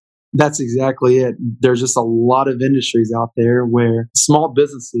here. That's exactly it. There's just a lot of industries out there where small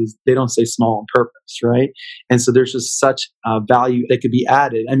businesses, they don't say small on purpose, right? And so there's just such value that could be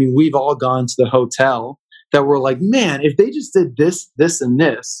added. I mean, we've all gone to the hotel that we're like, man, if they just did this, this, and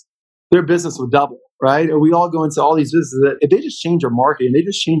this, their business would double, right? Or we all go into all these businesses that if they just change their marketing, they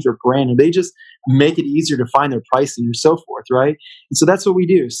just change their brand, and they just make it easier to find their pricing and so forth, right? And so that's what we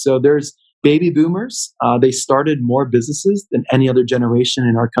do. So there's baby boomers. They started more businesses than any other generation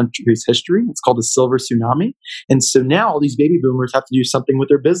in our country's history. It's called the Silver Tsunami. And so now all these baby boomers have to do something with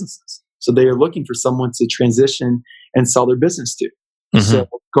their businesses. So they are looking for someone to transition and sell their business to. Mm-hmm. So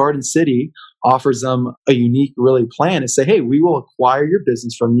Garden City offers them a unique, really plan to say, hey, we will acquire your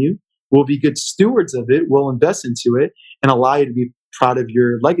business from you. We'll be good stewards of it. We'll invest into it and allow you to be proud of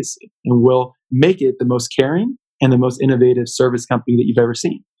your legacy. And we'll make it the most caring and the most innovative service company that you've ever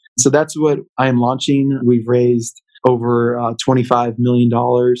seen. So that's what I am launching. We've raised over $25 million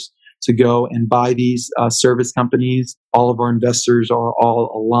to go and buy these service companies. All of our investors are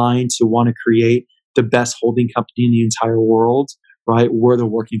all aligned to want to create the best holding company in the entire world, right? Where the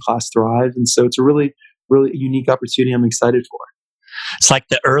working class thrives. And so it's a really, really unique opportunity I'm excited for. It's like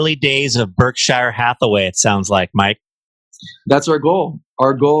the early days of Berkshire Hathaway, it sounds like, Mike. That's our goal.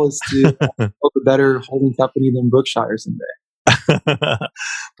 Our goal is to build a better holding company than Berkshire someday.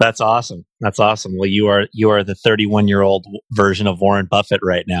 That's awesome. That's awesome. Well, you are the 31-year-old version of Warren Buffett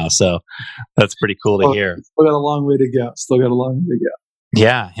right now, so that's pretty cool to hear. Still got a long way to go.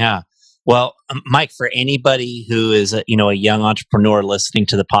 Yeah. Well, Mike, for anybody who is a young entrepreneur listening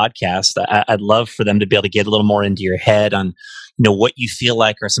to the podcast, I'd love for them to be able to get a little more into your head on what you feel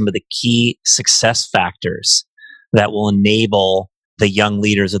like are some of the key success factors that will enable the young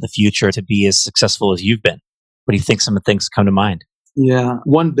leaders of the future to be as successful as you've been. What do you think some of the things come to mind? Yeah.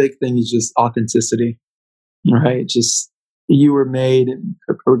 One big thing is just authenticity, right? Just you were made,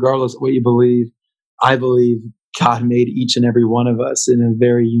 regardless of what you believe. I believe God made each and every one of us in a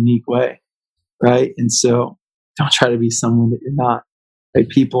very unique way, right? And so don't try to be someone that you're not. Right?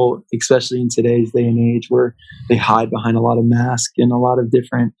 People, especially in today's day and age where they hide behind a lot of masks and a lot of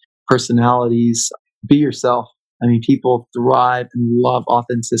different personalities, be yourself. I mean, people thrive and love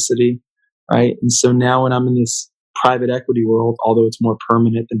authenticity, right? And so now when I'm in this private equity world, although it's more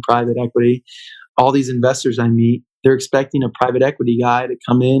permanent than private equity, all these investors I meet, they're expecting a private equity guy to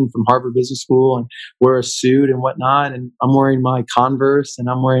come in from Harvard Business School and wear a suit and whatnot. And I'm wearing my Converse and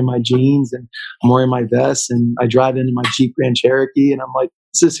I'm wearing my jeans and I'm wearing my vest and I drive into my Jeep Grand Cherokee and I'm like,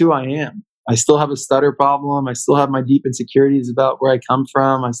 this is who I am. I still have a stutter problem. I still have my deep insecurities about where I come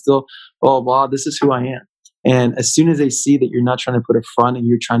from. I still, blah, blah, blah. This is who I am. And as soon as they see that you're not trying to put a front and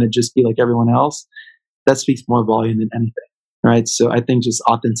you're trying to just be like everyone else, that speaks more volume than anything, right? So I think just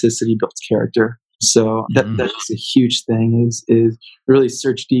authenticity builds character. So that's a huge thing is really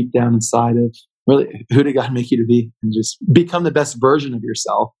search deep down inside of really who did God make you to be and just become the best version of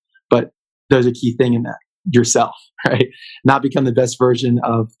yourself. But there's a key thing in that, yourself, right? Not become the best version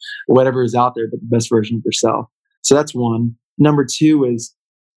of whatever is out there, but the best version of yourself. So that's one. Number two is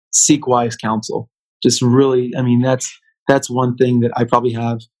seek wise counsel. Just really, I mean, that's one thing that I probably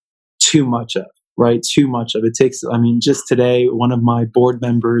have too much of, right? Too much of. It takes, I mean, just today, one of my board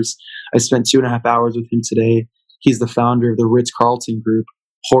members, I spent 2.5 hours with him today. He's the founder of the Ritz-Carlton Group,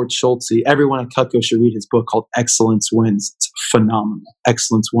 Horst Schulze. Everyone at Cutco should read his book called Excellence Wins. It's phenomenal.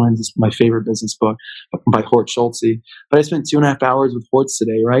 Excellence Wins is my favorite business book by Horst Schulze. But I spent 2.5 hours with Horst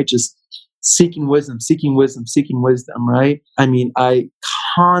today, right? Just seeking wisdom, right? I mean, I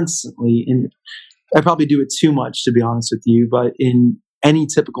constantly, and I probably do it too much, to be honest with you, but in any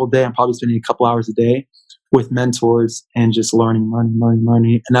typical day, I'm probably spending a couple hours a day with mentors and just learning.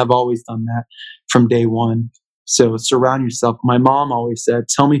 And I've always done that from day one. So surround yourself. My mom always said,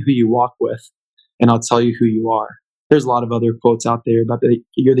 tell me who you walk with and I'll tell you who you are. There's a lot of other quotes out there about that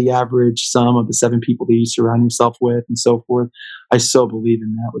you're the average sum of the 7 people that you surround yourself with and so forth. I so believe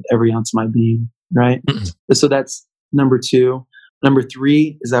in that with every ounce of my being, right? So that's number 2. Number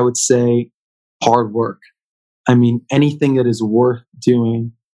 3 is, I would say, hard work. I mean, anything that is worth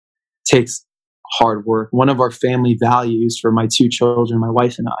doing takes hard work. One of our family values for my 2 children, my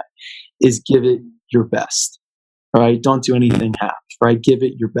wife and I, is give it your best, right? Don't do anything half, right? Give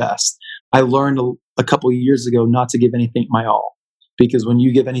it your best. I learned a couple of years ago not to give anything my all, because when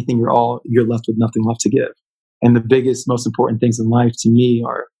you give anything your all, you're left with nothing left to give. And the biggest, most important things in life to me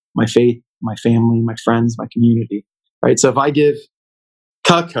are my faith, my family, my friends, my community, right? So if I give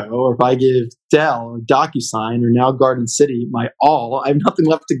Cutco, or if I give Dell or DocuSign or now Garden City my all, I have nothing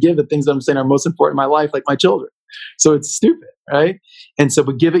left to give the things that I'm saying are most important in my life, like my children. So it's stupid, right? And so,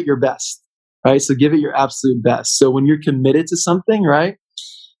 but give it your best, right? So give it your absolute best. So when you're committed to something, right,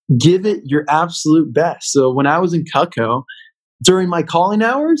 give it your absolute best. So when I was in Cutco, during my calling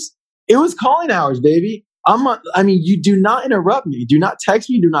hours, it was calling hours, baby. You do not interrupt me. Do not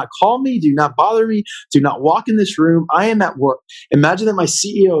text me. Do not call me. Do not bother me. Do not walk in this room. I am at work. Imagine that my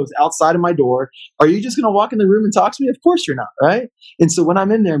CEO is outside of my door. Are you just going to walk in the room and talk to me? Of course you're not, right? And so when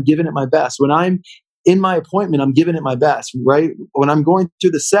I'm in there, I'm giving it my best. When I'm in my appointment, I'm giving it my best, right? When I'm going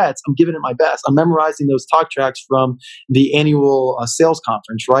through the sets, I'm giving it my best. I'm memorizing those talk tracks from the annual sales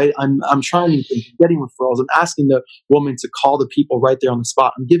conference, right? I'm trying to getting referrals. I'm asking the woman to call the people right there on the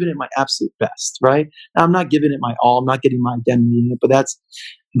spot. I'm giving it my absolute best, right? Now, I'm not giving it my all. I'm not getting my identity in it, but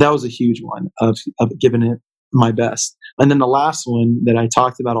that was a huge one of giving it my best. And then the last one that I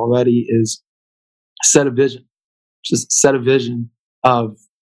talked about already is set a vision. Just set a vision of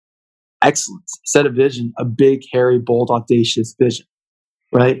excellence, set a vision, a big, hairy, bold, audacious vision,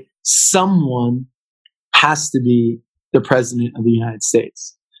 right? Someone has to be the president of the United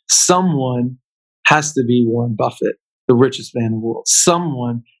States. Someone has to be Warren Buffett, the richest man in the world.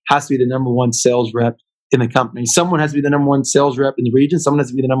 Someone has to be the number one sales rep in the company. Someone has to be the number one sales rep in the region. Someone has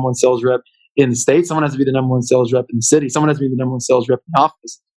to be the number one sales rep in the state. Someone has to be the number one sales rep in the city. Someone has to be the number one sales rep in the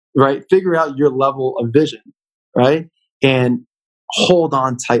office, right? Figure out your level of vision, right? And hold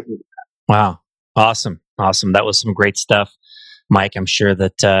on tightly. Wow. Awesome. That was some great stuff, Mike. I'm sure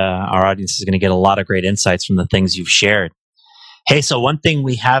that our audience is going to get a lot of great insights from the things you've shared. Hey, so one thing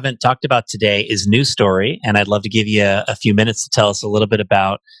we haven't talked about today is News Story, and I'd love to give you a few minutes to tell us a little bit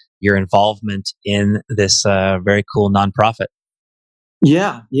about your involvement in this very cool nonprofit.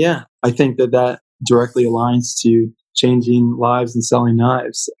 Yeah. I think that directly aligns to changing lives and selling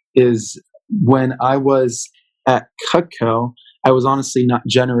knives. Is when I was at Cutco, I was honestly not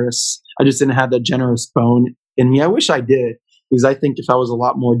generous. I just didn't have that generous bone in me. I wish I did, because I think if I was a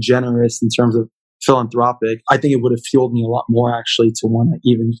lot more generous in terms of philanthropic, I think it would have fueled me a lot more actually to want to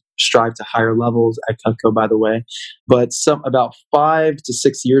even strive to higher levels at Cutco, by the way. But about 5 to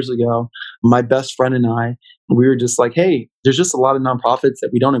 6 years ago, my best friend and I, we were just like, hey, there's just a lot of nonprofits that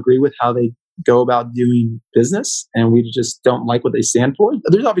we don't agree with how they go about doing business, and we just don't like what they stand for.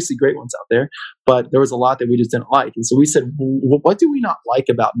 There's obviously great ones out there, but there was a lot that we just didn't like. And so we said, what do we not like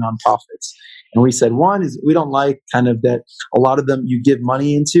about nonprofits? And we said, one is we don't like kind of that a lot of them you give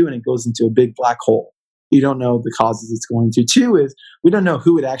money into and it goes into a big black hole. You don't know the causes it's going to. 2 is we don't know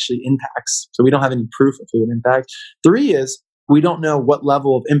who it actually impacts. So we don't have any proof of who it impacts. 3 is we don't know what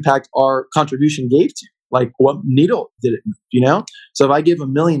level of impact our contribution gave to. Like what needle did it move, So if I give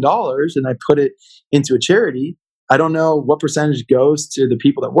 $1 million and I put it into a charity, I don't know what percentage goes to the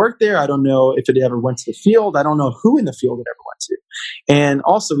people that work there. I don't know if it ever went to the field. I don't know who in the field it ever went to. And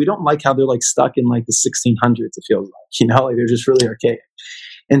also, we don't like how they're like stuck in like the 1600s, it feels like, like they're just really archaic.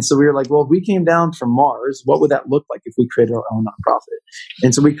 And so we were like, well, if we came down from Mars, what would that look like if we created our own nonprofit?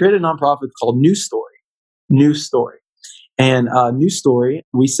 And so we created a nonprofit called News Story. And News Story,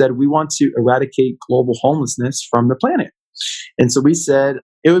 we said we want to eradicate global homelessness from the planet. And so we said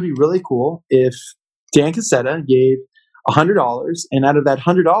it would be really cool if Dan Cassetta gave $100, and out of that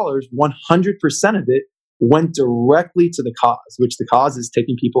 $100, 100% of it went directly to the cause, which the cause is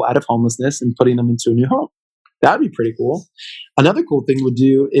taking people out of homelessness and putting them into a new home. That would be pretty cool. Another cool thing would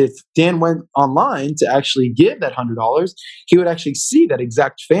do if Dan went online to actually give that $100, he would actually see that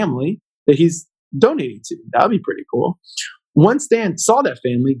exact family that he's donating to. That would be pretty cool. Once Dan saw that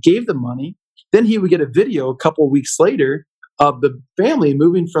family, gave them money, then he would get a video a couple of weeks later of the family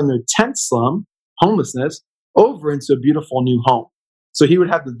moving from their tent slum, homelessness, over into a beautiful new home. So he would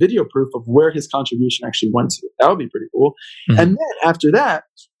have the video proof of where his contribution actually went to. That would be pretty cool. Mm-hmm. And then after that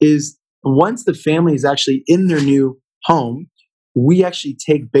is once the family is actually in their new home, we actually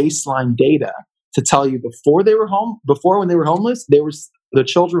take baseline data to tell you before when they were homeless, the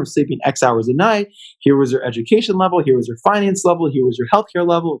children were sleeping X hours a night. Here was their education level. Here was their finance level. Here was their healthcare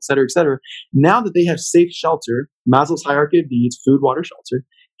level, et cetera, et cetera. Now that they have safe shelter, Maslow's hierarchy of needs, food, water, shelter,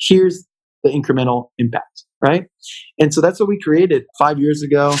 here's the incremental impact, right? And so that's what we created 5 years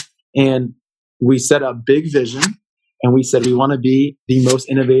ago. And we set a big vision, and we said we want to be the most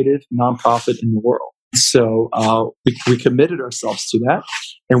innovative nonprofit in the world. So we committed ourselves to that,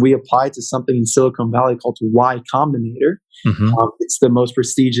 and we applied to something in Silicon Valley called Y Combinator. Mm-hmm. It's the most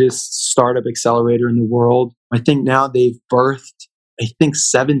prestigious startup accelerator in the world. I think now they've birthed,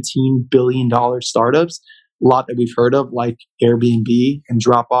 $17 billion startups, a lot that we've heard of, like Airbnb and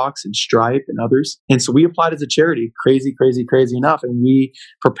Dropbox and Stripe and others. And so we applied as a charity, crazy enough. And we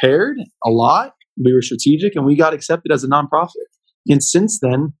prepared a lot. We were strategic, and we got accepted as a nonprofit. And since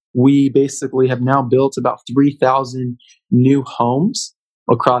then, we basically have now built about 3,000 new homes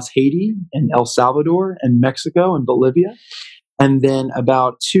across Haiti and El Salvador and Mexico and Bolivia. And then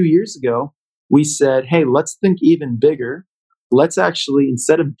about 2 years ago, we said, hey, let's think even bigger. Let's actually,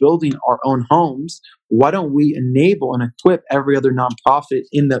 instead of building our own homes, why don't we enable and equip every other nonprofit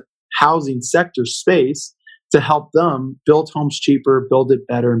in the housing sector space to help them build homes cheaper, build it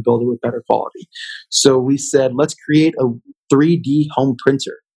better, and build it with better quality. So we said, let's create a 3D home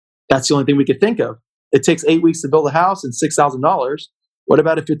printer. That's the only thing we could think of. It takes 8 weeks to build a house and $6,000. What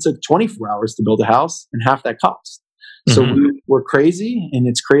about if it took 24 hours to build a house and half that cost? Mm-hmm. So we're crazy, and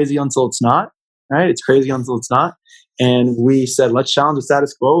it's crazy until it's not, right? It's crazy until it's not. And we said, let's challenge the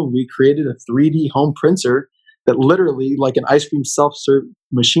status quo. And we created a 3D home printer that literally, like an ice cream self-serve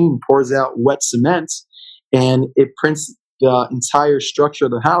machine, pours out wet cement, and it prints the entire structure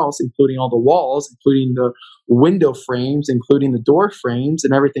of the house, including all the walls, including the window frames, including the door frames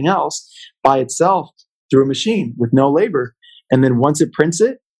and everything else by itself through a machine with no labor. And then once it prints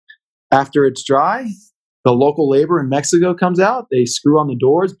it, after it's dry, the local labor in Mexico comes out. They screw on the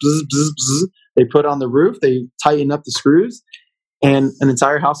doors, bzz, bzz, bzz. They put on the roof, they tighten up the screws, and an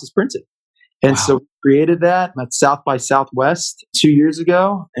entire house is printed. And so we created that at South by Southwest 2 years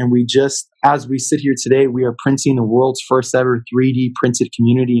ago. And we just, as we sit here today, we are printing the world's first ever 3D printed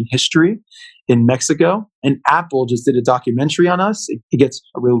community in history in Mexico. And Apple just did a documentary on us. It gets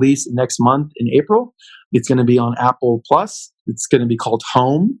released next month in April. It's going to be on Apple Plus. It's going to be called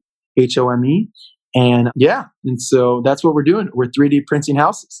Home, Home. And and so that's what we're doing. We're 3D printing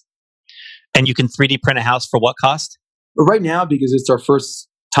houses. And you can 3D print a house for what cost? But right now, because it's our first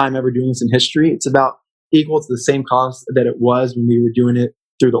time ever doing this in history, it's about equal to the same cost that it was when we were doing it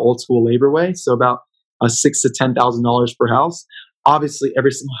through the old school labor way. So about $6,000 to $10,000 per house. Obviously,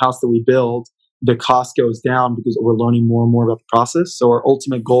 every single house that we build, the cost goes down because we're learning more and more about the process. So our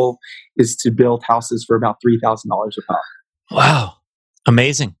ultimate goal is to build houses for about $3,000 a pop. Wow.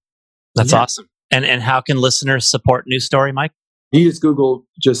 Amazing. That's awesome. And how can listeners support New Story, Mike? You just Google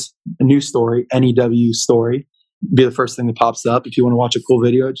just a New Story, NEW Story. Be the first thing that pops up. If you want to watch a cool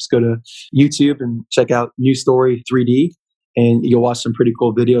video, just go to YouTube and check out New Story 3D, and you'll watch some pretty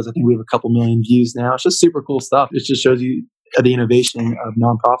cool videos. I think we have a couple million views now. It's just super cool stuff. It just shows you the innovation of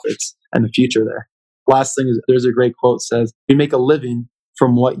nonprofits and the future there. Last thing is, there's a great quote that says, "You make a living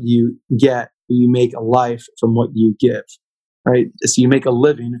from what you get, you make a life from what you give." Right? So you make a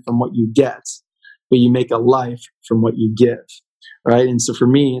living from what you get, but you make a life from what you give. Right? And so for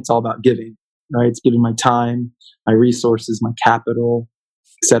me, it's all about giving. Right? It's giving my time, my resources, my capital,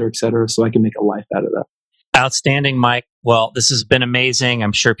 et cetera, so I can make a life out of that. Outstanding, Mike. Well, this has been amazing.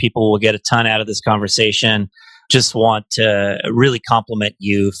 I'm sure people will get a ton out of this conversation. Just want to really compliment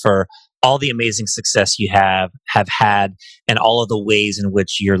you for all the amazing success you have had, and all of the ways in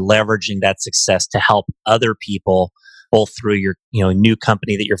which you're leveraging that success to help other people, both through your new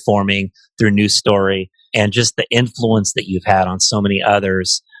company that you're forming, through New Story, and just the influence that you've had on so many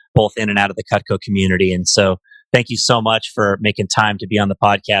others, both in and out of the Cutco community. And so thank you so much for making time to be on the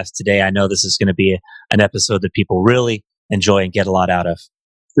podcast today. I know this is going to be an episode that people really enjoy and get a lot out of.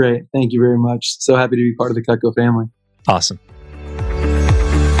 Great. Thank you very much. So happy to be part of the Cutco family. Awesome.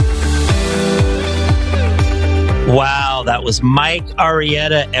 Wow, that was Mike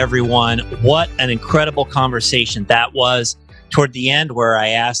Arrieta, everyone. What an incredible conversation that was. Toward the end, where I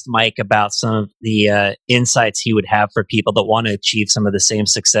asked Mike about some of the insights he would have for people that want to achieve some of the same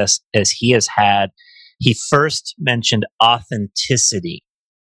success as he has had, he first mentioned authenticity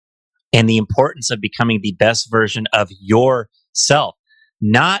and the importance of becoming the best version of yourself,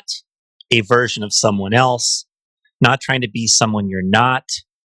 not a version of someone else, not trying to be someone you're not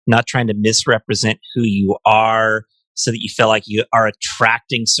trying to misrepresent who you are so that you feel like you are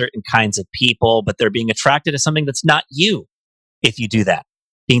attracting certain kinds of people, but they're being attracted to something that's not you. If you do that,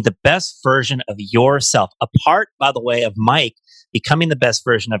 being the best version of yourself. A part, by the way, of Mike becoming the best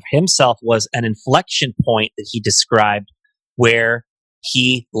version of himself was an inflection point that he described where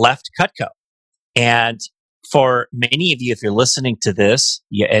he left Cutco. And for many of you, if you're listening to this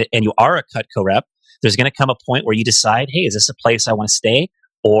and you are a Cutco rep, there's going to come a point where you decide, hey, is this a place I want to stay?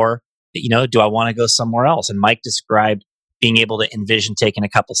 Or, do I want to go somewhere else? And Mike described being able to envision taking a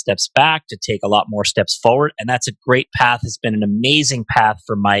couple steps back to take a lot more steps forward. And that's a great path. It's been an amazing path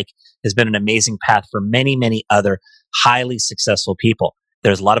for Mike. Has been an amazing path for many, many other highly successful people.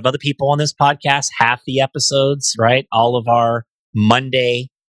 There's a lot of other people on this podcast, half the episodes, right? All of our Monday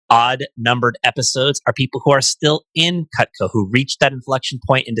odd numbered episodes are people who are still in Cutco, who reached that inflection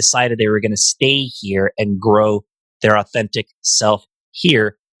point and decided they were going to stay here and grow their authentic self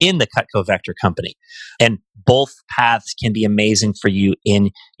here in the Cutco Vector company. And both paths can be amazing for you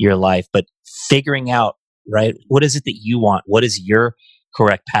in your life, but figuring out, right, what is it that you want? What is your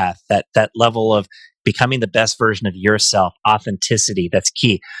correct path? That level of becoming the best version of yourself, authenticity, that's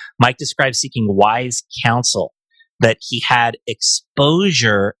key. Mike described seeking wise counsel, that he had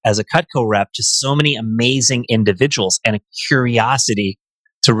exposure as a Cutco rep to so many amazing individuals and a curiosity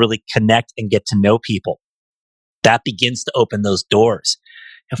to really connect and get to know people. That begins to open those doors.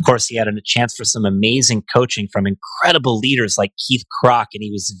 Of course, he had a chance for some amazing coaching from incredible leaders like Keith Kroc, and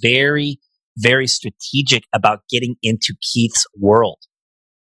he was very, very strategic about getting into Keith's world.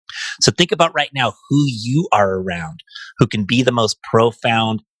 So think about right now who you are around, who can be the most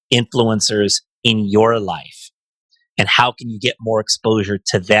profound influencers in your life, and how can you get more exposure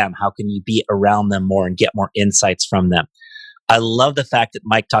to them? How can you be around them more and get more insights from them? I love the fact that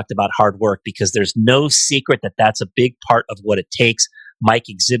Mike talked about hard work because there's no secret that that's a big part of what it takes. Mike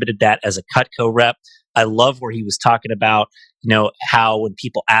exhibited that as a Cutco rep. I love where he was talking about, how when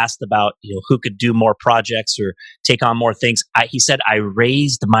people asked about, who could do more projects or take on more things, he said, I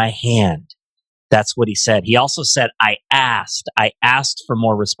raised my hand. That's what he said. He also said, I asked for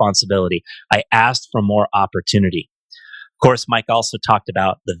more responsibility. I asked for more opportunity. Of course, Mike also talked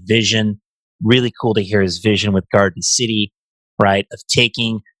about the vision. Really cool to hear his vision with Garden City, right? Of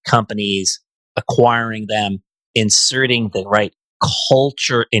taking companies, acquiring them, inserting the right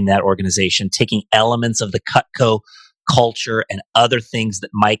culture in that organization, taking elements of the Cutco culture and other things that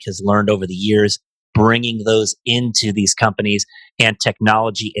Mike has learned over the years, bringing those into these companies, and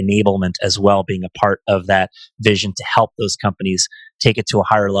technology enablement as well being a part of that vision to help those companies take it to a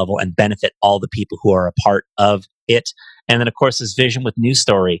higher level and benefit all the people who are a part of it. And then, of course, his vision with New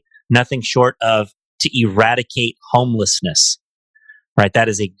Story, nothing short of to eradicate homelessness, right? That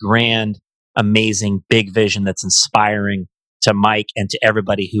is a grand, amazing, big vision that's inspiring to Mike and to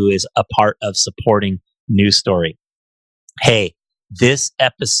everybody who is a part of supporting New Story. Hey, this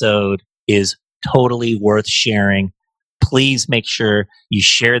episode is totally worth sharing. Please make sure you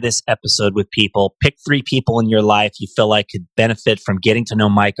share this episode with people. Pick 3 people in your life you feel like could benefit from getting to know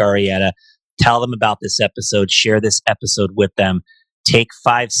Mike Arrieta. Tell them about this episode. Share this episode with them. Take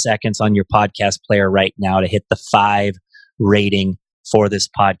 5 seconds on your podcast player right now to hit the 5 rating for this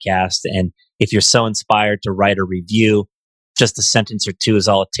podcast. And if you're so inspired to write a review, just a sentence or 2 is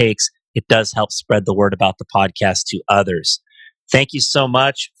all it takes. It does help spread the word about the podcast to others. Thank you so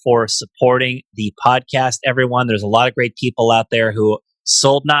much for supporting the podcast, everyone. There's a lot of great people out there who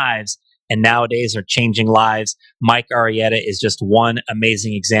sold knives and nowadays are changing lives. Mike Arrieta is just one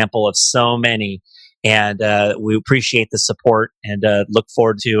amazing example of so many. And we appreciate the support and look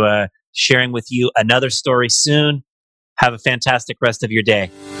forward to sharing with you another story soon. Have a fantastic rest of your day.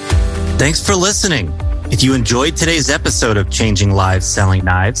 Thanks for listening. If you enjoyed today's episode of Changing Lives Selling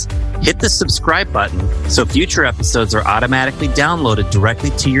Knives, hit the subscribe button so future episodes are automatically downloaded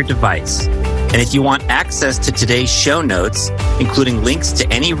directly to your device. And if you want access to today's show notes, including links to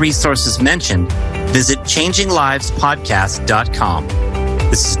any resources mentioned, visit changinglivespodcast.com.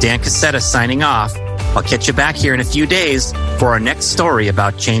 This is Dan Cassetta signing off. I'll catch you back here in a few days for our next story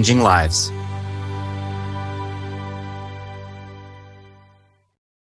about changing lives.